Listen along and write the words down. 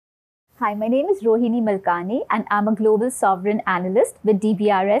Hi, my name is Rohini Malkani and I'm a global sovereign analyst with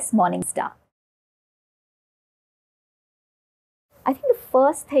DBRS Morningstar. I think the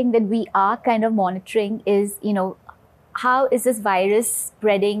first thing that we are kind of monitoring is, how is this virus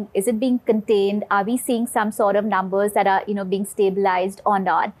spreading? Is it being contained? Are we seeing some sort of numbers that are, being stabilized or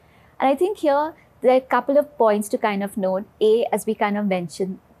not? And I think here there are a couple of points to kind of note. A, as we kind of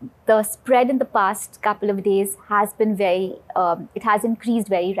mentioned, the spread in the past couple of days has been it has increased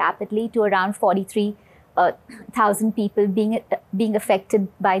very rapidly to around 43,000 people being affected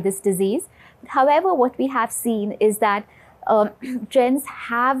by this disease. However, what we have seen is that trends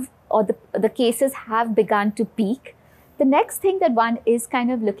have, or the cases have begun to peak. The next thing that one is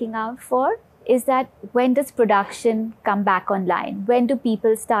kind of looking out for is that when does production come back online? When do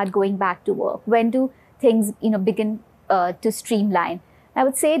people start going back to work? When do things begin to streamline? I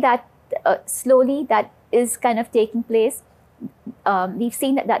would say that slowly that is kind of taking place. We've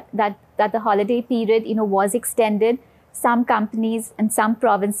seen that the holiday period was extended. Some companies and some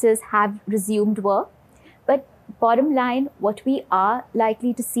provinces have resumed work. But bottom line, what we are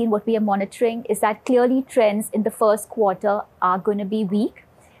likely to see and what we are monitoring is that clearly trends in the first quarter are going to be weak.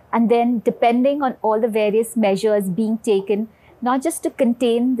 And then depending on all the various measures being taken, not just to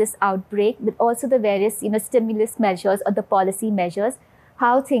contain this outbreak, but also the various stimulus measures or the policy measures,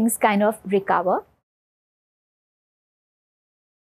 how things kind of recover.